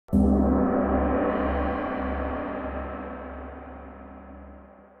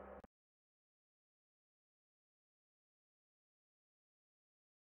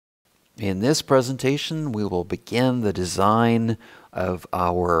In this presentation, we will begin the design of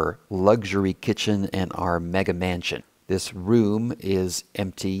our luxury kitchen and our mega mansion. This room is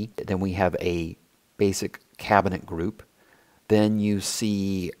empty. Then we have a basic cabinet group. Then you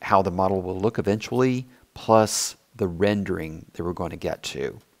see how the model will look eventually, plus the rendering that we're going to get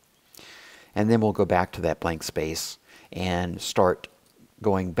to. And then we'll go back to that blank space and start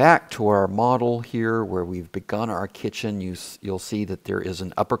going back to our model here where we've begun our kitchen. You'll see that there is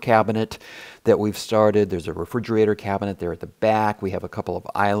an upper cabinet that we've started. There's a refrigerator cabinet there at the back. We have a couple of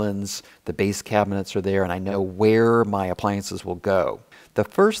islands. The base cabinets are there, and I know where my appliances will go. The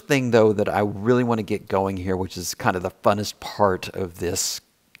first thing, though, that I really want to get going here, which is kind of the funnest part of this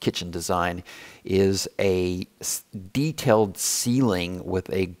kitchen design, is a detailed ceiling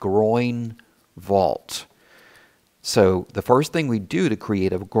with a groin vault. So the first thing we do to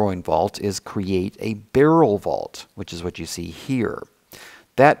create a groin vault is create a barrel vault, which is what you see here.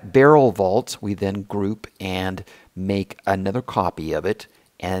 That barrel vault we then group and make another copy of it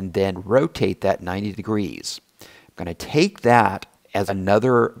and then rotate that 90 degrees. I'm going to take that as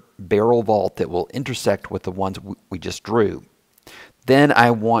another barrel vault that will intersect with the ones we just drew. Then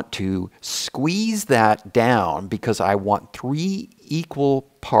I want to squeeze that down because I want 3 equal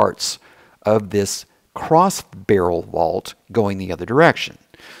parts of this cross barrel vault going the other direction.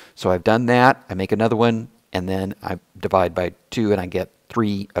 So I've done that. I make another one, and then I divide by 2 and I get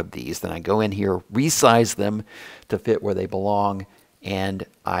 3 of these. Then I go in here, resize them to fit where they belong, and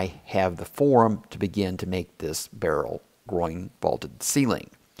I have the form to begin to make this barrel groin vaulted ceiling.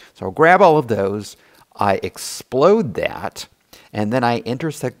 So I'll grab all of those, I explode that, and then I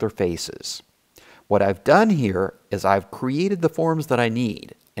intersect their faces. What I've done here is I've created the forms that I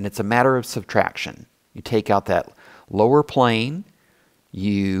need, and it's a matter of subtraction. You take out that lower plane,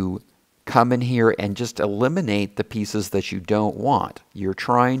 you come in here and just eliminate the pieces that you don't want. You're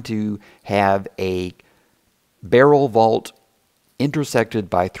trying to have a barrel vault intersected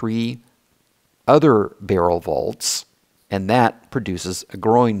by 3 other barrel vaults, and that produces a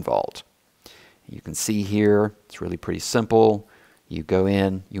groin vault. You can see here, it's really pretty simple. You go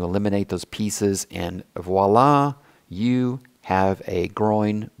in, you eliminate those pieces, and voila, you have a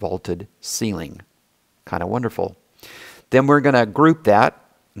groin vaulted ceiling. Kind of wonderful. Then we're going to group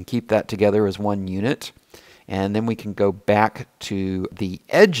that and keep that together as one unit. And then we can go back to the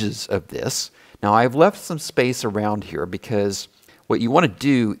edges of this. Now I've left some space around here because what you want to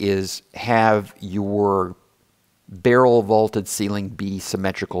do is have your barrel vaulted ceiling be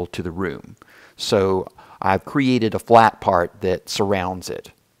symmetrical to the room. So I've created a flat part that surrounds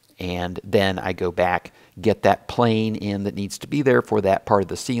it. And then I go back, get that plane in that needs to be there for that part of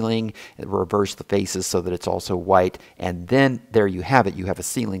the ceiling, and reverse the faces so that it's also white, and then there you have it. You have a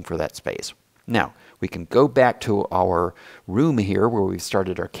ceiling for that space. Now, we can go back to our room here where we've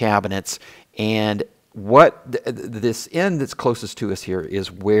started our cabinets, and what this end that's closest to us here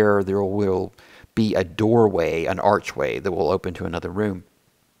is where there will be a doorway, an archway that will open to another room.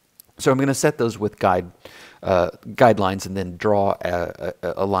 So I'm going to set those with guidelines and then draw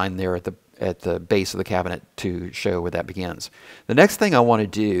a line there at the base of the cabinet to show where that begins. The next thing I want to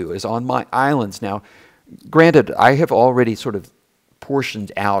do is on my islands. Now, granted, I have already sort of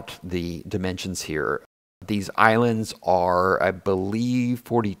portioned out the dimensions here. These islands are, I believe,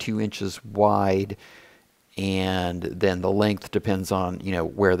 42 inches wide, and then the length depends on,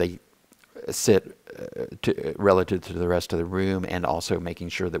 where they sit relative to the rest of the room, and also making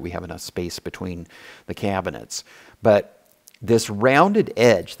sure that we have enough space between the cabinets. But this rounded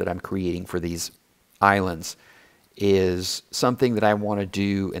edge that I'm creating for these islands is something that I want to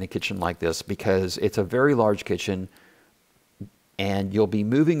do in a kitchen like this because it's a very large kitchen, and you'll be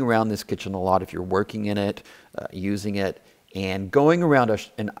moving around this kitchen a lot if you're working in it, using it, and going around a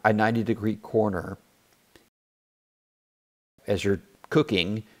 90-degree corner as you're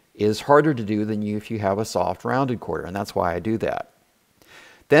cooking is harder to do than if you have a soft rounded corner, and that's why I do that.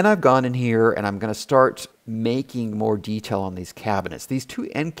 Then I've gone in here and I'm going to start making more detail on these cabinets. These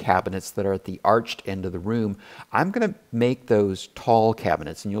 2 end cabinets that are at the arched end of the room, I'm going to make those tall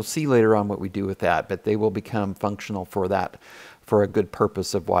cabinets, and you'll see later on what we do with that, but they will become functional for that, for a good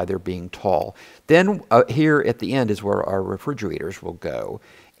purpose of why they're being tall. Then here at the end is where our refrigerators will go,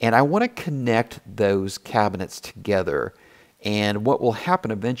 and I want to connect those cabinets together. And what will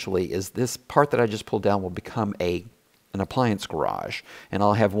happen eventually is this part that I just pulled down will become an appliance garage, and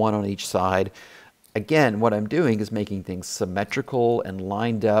I'll have one on each side. Again, what I'm doing is making things symmetrical and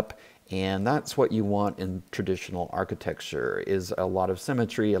lined up, and that's what you want in traditional architecture, is a lot of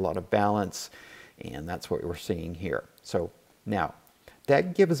symmetry, a lot of balance, and that's what we're seeing here. So now,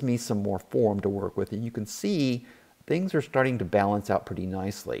 that gives me some more form to work with, and you can see things are starting to balance out pretty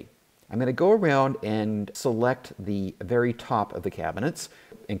nicely. I'm going to go around and select the very top of the cabinets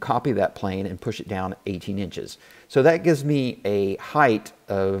and copy that plane and push it down 18 inches. So that gives me a height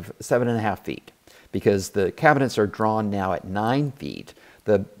of 7.5 feet because the cabinets are drawn now at 9 feet.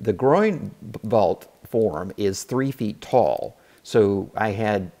 The groin vault form is 3 feet tall, so I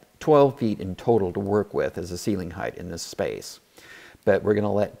had 12 feet in total to work with as a ceiling height in this space. But we're going to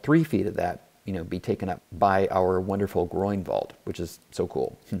let 3 feet of that, be taken up by our wonderful groin vault, which is so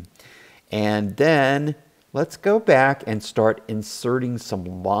cool. And then let's go back and start inserting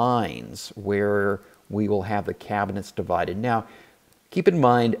some lines where we will have the cabinets divided. Now, keep in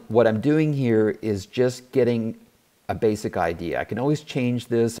mind, what I'm doing here is just getting a basic idea. I can always change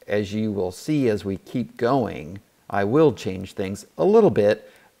this, as you will see as we keep going. I will change things a little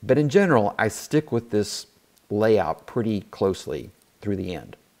bit, but in general, I stick with this layout pretty closely through the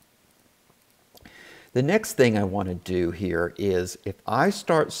end. The next thing I want to do here is if I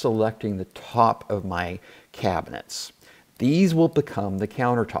start selecting the top of my cabinets, these will become the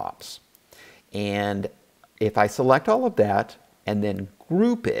countertops. And if I select all of that and then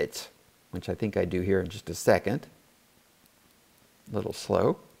group it, which I think I do here in just a second, a little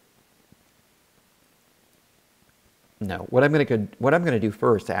slow. No, what I'm going to do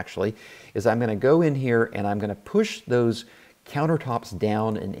first actually is I'm going to go in here and I'm going to push those countertops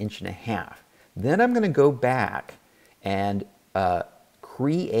down 1.5 inches. Then I'm going to go back and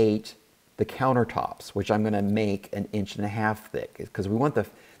create the countertops, which I'm going to make 1.5 inches thick because we want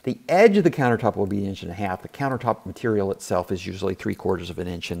the edge of the countertop will be 1.5 inches. The countertop material itself is usually 3/4 of an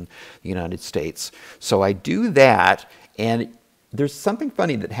inch in the United States. So I do that, and there's something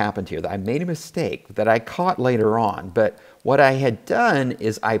funny that happened here that I made a mistake that I caught later on. But what I had done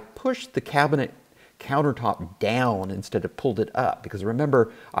is I pushed the cabinet countertop down instead of pulled it up, because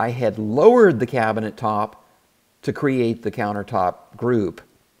remember I had lowered the cabinet top to create the countertop group,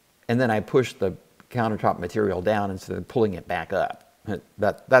 and then I pushed the countertop material down instead of pulling it back up.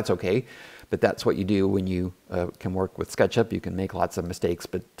 That's okay, but that's what you do when you can work with Sketchup. You can make lots of mistakes,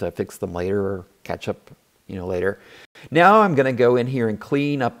 but fix them later or catch up later. Now I'm going to go in here and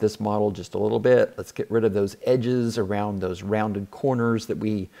clean up this model just a little bit. Let's get rid of those edges around those rounded corners that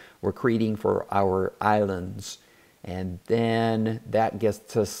we were creating for our islands. And then that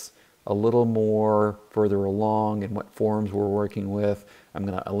gets us a little more further along in what forms we're working with. I'm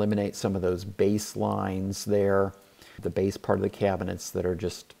going to eliminate some of those base lines there, the base part of the cabinets that are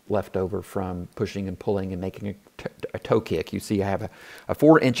just left over from pushing and pulling and making a toe kick. You see I have a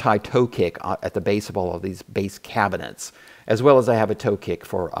 4-inch high toe kick at the base of all of these base cabinets, as well as I have a toe kick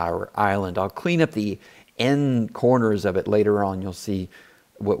for our island. I'll clean up the end corners of it later on. You'll see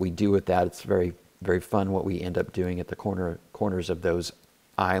what we do with that. It's very, very fun what we end up doing at the corners of those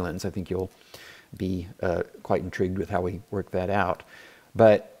islands. I think you'll be quite intrigued with how we work that out.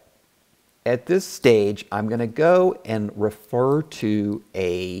 But at this stage, I'm going to go and refer to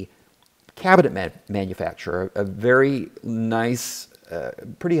a cabinet manufacturer, a very nice,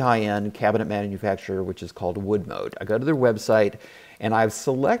 pretty high-end cabinet manufacturer, which is called Woodmode. I go to their website, and I've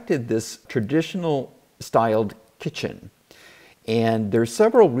selected this traditional styled kitchen. And there's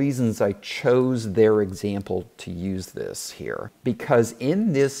several reasons I chose their example to use this here. Because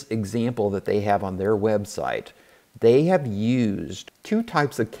in this example that they have on their website, they have used 2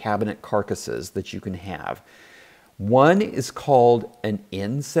 types of cabinet carcasses that you can have. One is called an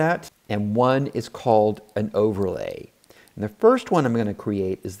inset, and one is called an overlay. And the first one I'm going to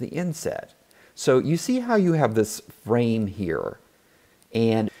create is the inset. So you see how you have this frame here.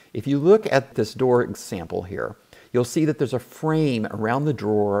 And if you look at this door example here, you'll see that there's a frame around the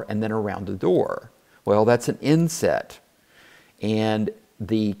drawer and then around the door. Well, that's an inset. And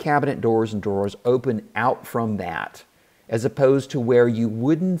the cabinet doors and drawers open out from that, as opposed to where you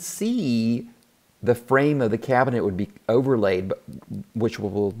wouldn't see the frame of the cabinet would be overlaid, but which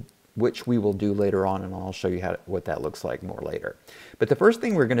we will do later on, and I'll show you what that looks like more later. But the first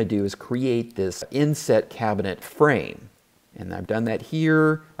thing we're going to do is create this inset cabinet frame. And I've done that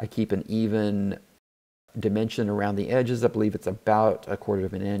here. I keep an even dimension around the edges. I believe it's about 1/4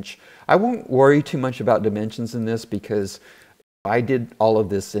 of an inch. I won't worry too much about dimensions in this because I did all of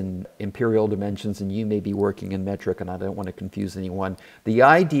this in imperial dimensions, and you may be working in metric, and I don't want to confuse anyone. The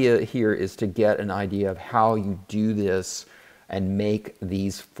idea here is to get an idea of how you do this and make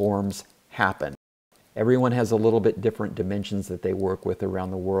these forms happen. Everyone has a little bit different dimensions that they work with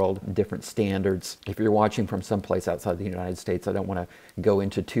around the world, different standards. If you're watching from someplace outside the United States, I don't want to go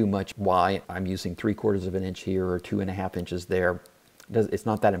into too much why I'm using 3/4 of an inch here or 2.5 inches there. It's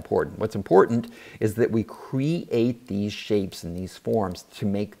not that important. What's important is that we create these shapes and these forms to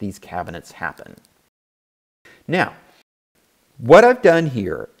make these cabinets happen. Now, what I've done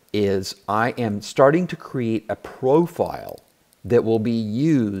here is I am starting to create a profile that will be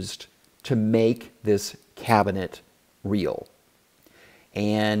used to make this cabinet real.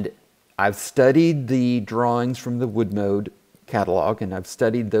 And I've studied the drawings from the Wood Mode catalog, and I've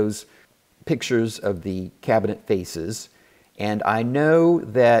studied those pictures of the cabinet faces, and I know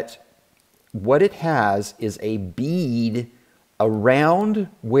that what it has is a bead around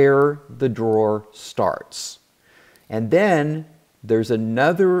where the drawer starts. And then there's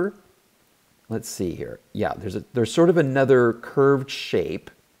another, let's see here. Yeah, there's sort of another curved shape,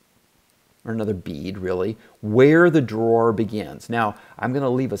 or another bead really, where the drawer begins. Now, I'm going to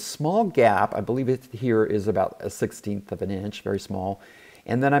leave a small gap. I believe it here is about 1/16 of an inch, very small.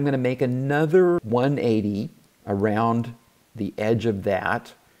 And then I'm going to make another 180 around the edge of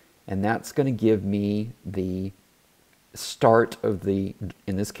that. And that's going to give me the start of the,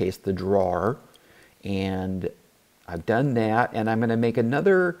 in this case, the drawer. And I've done that. And I'm going to make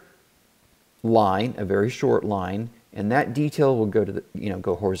another line, a very short line. And that detail will go to the,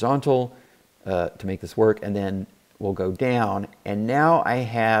 go horizontal to make this work. And then we'll go down. And now I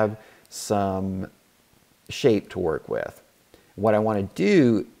have some shape to work with. What I want to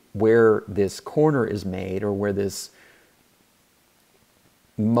do where this corner is made, or where this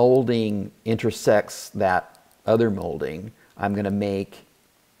molding intersects that other molding, I'm going to make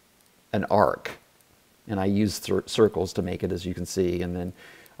an arc. And I use circles to make it, as you can see. And then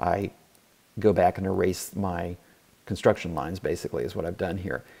I go back and erase my construction lines, basically, is what I've done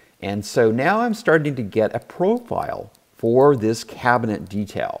here. And so now I'm starting to get a profile for this cabinet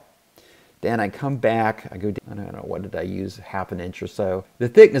detail. Then I come back, I go down, I don't know, what did I use, 1/2 inch or so. The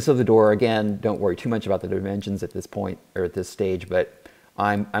thickness of the door, again, don't worry too much about the dimensions at this point, or at this stage, but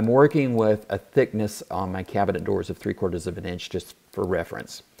I'm working with a thickness on my cabinet doors of 3/4 of an inch, just for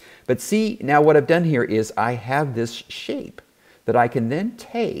reference. But see, now what I've done here is I have this shape that I can then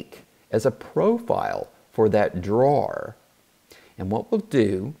take as a profile for that drawer. And what we'll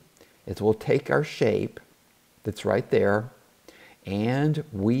do is we'll take our shape that's right there, and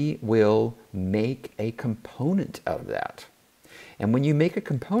we will make a component out of that. And when you make a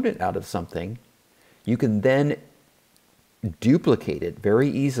component out of something, you can then duplicate it very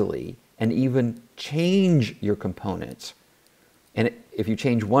easily and even change your components. And if you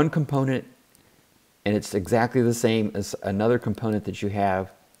change one component and it's exactly the same as another component that you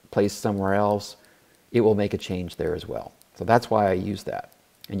have placed somewhere else, it will make a change there as well. So that's why I use that.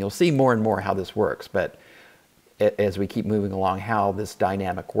 And you'll see more and more how this works, but as we keep moving along, how this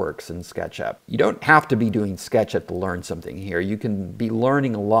dynamic works in SketchUp. You don't have to be doing SketchUp to learn something here. You can be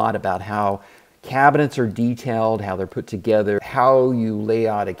learning a lot about how cabinets are detailed, how they're put together, how you lay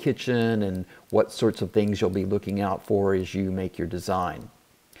out a kitchen, and what sorts of things you'll be looking out for as you make your design.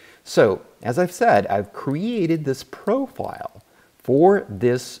 So, as I've said, I've created this profile for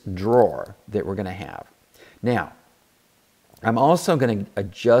this drawer that we're going to have. Now, I'm also going to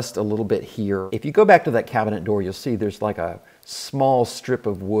adjust a little bit here. If you go back to that cabinet door, you'll see there's like a small strip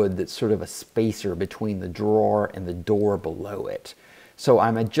of wood that's sort of a spacer between the drawer and the door below it. So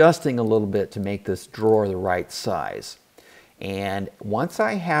I'm adjusting a little bit to make this drawer the right size. And once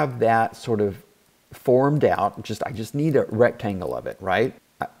I have that sort of formed out, I just need a rectangle of it, right?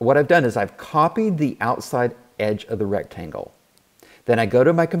 What I've done is I've copied the outside edge of the rectangle. Then I go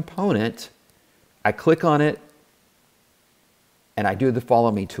to my component, I click on it, and I do the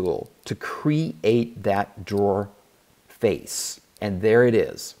Follow Me tool to create that drawer face. And there it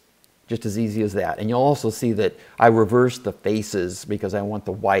is. Just as easy as that. And you'll also see that I reversed the faces because I want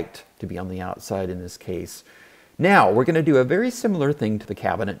the white to be on the outside in this case. Now, we're going to do a very similar thing to the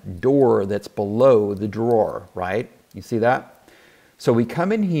cabinet door that's below the drawer, right? You see that? So we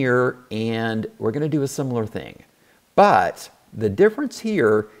come in here and we're going to do a similar thing. But the difference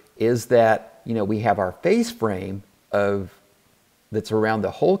here is that, we have our face frame that's around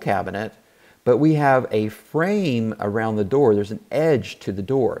the whole cabinet, but we have a frame around the door. There's an edge to the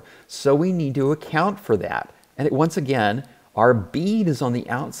door. So we need to account for that. And once again, our bead is on the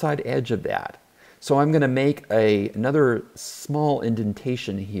outside edge of that. So I'm going to make another small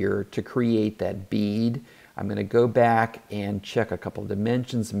indentation here to create that bead. I'm going to go back and check a couple of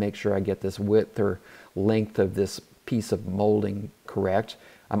dimensions and make sure I get this width or length of this piece of molding correct.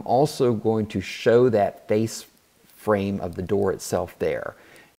 I'm also going to show that face frame of the door itself there.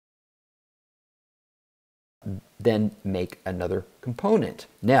 Then make another component.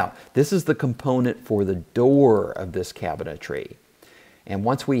 Now, this is the component for the door of this cabinetry. And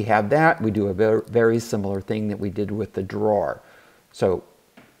once we have that, we do a very similar thing that we did with the drawer. So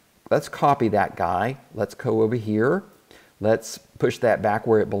let's copy that guy. Let's go over here. Let's push that back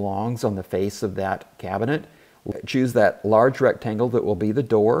where it belongs on the face of that cabinet. Choose that large rectangle that will be the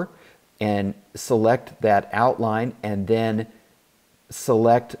door and select that outline, and then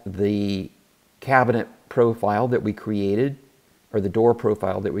select the cabinet profile that we created, or the door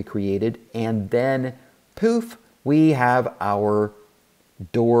profile that we created, and then poof, we have our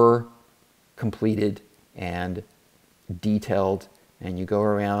door completed and detailed. And you go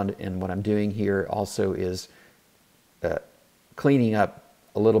around, and what I'm doing here also is cleaning up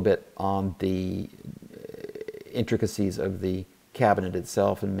a little bit on the intricacies of the cabinet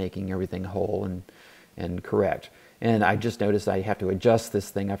itself and making everything whole and correct. And I just noticed I have to adjust this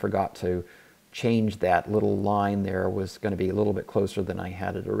thing. I forgot to change that little line there. Was going to be a little bit closer than I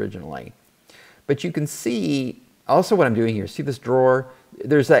had it originally. But you can see also what I'm doing here. See this drawer?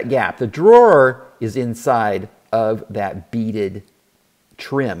 There's that gap. The drawer is inside of that beaded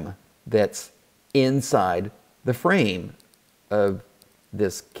trim that's inside the frame of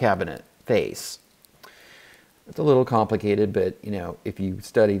this cabinet face. It's a little complicated, but you know, if you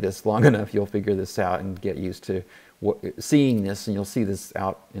study this long enough, you'll figure this out and get used to seeing this, and you'll see this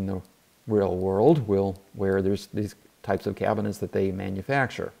out in the real world where there's these types of cabinets that they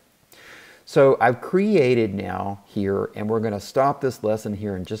manufacture. So I've created now here, and we're going to stop this lesson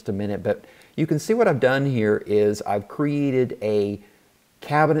here in just a minute, but you can see what I've done here is I've created a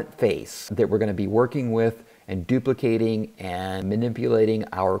cabinet face that we're going to be working with and duplicating and manipulating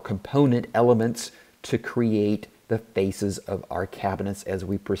our component elements to create the faces of our cabinets as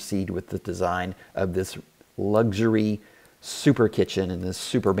we proceed with the design of this luxury super kitchen in this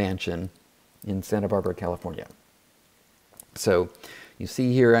super mansion in Santa Barbara, California. So you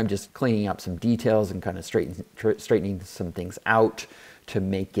see here, I'm just cleaning up some details and kind of straightening some things out to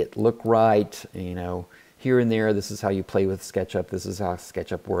make it look right. You know, here and there, this is how you play with SketchUp. This is how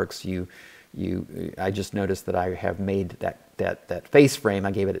SketchUp works. I just noticed that I have made that face frame.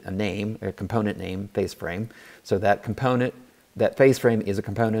 I gave it a name, a component name, face frame. So that component, that face frame is a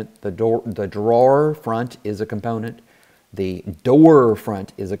component. The drawer front is a component. The door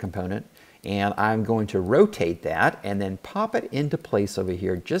front is a component. And I'm going to rotate that and then pop it into place over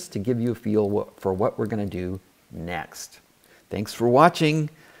here just to give you a feel for what we're going to do next. Thanks for watching.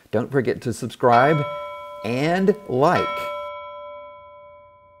 Don't forget to subscribe and like.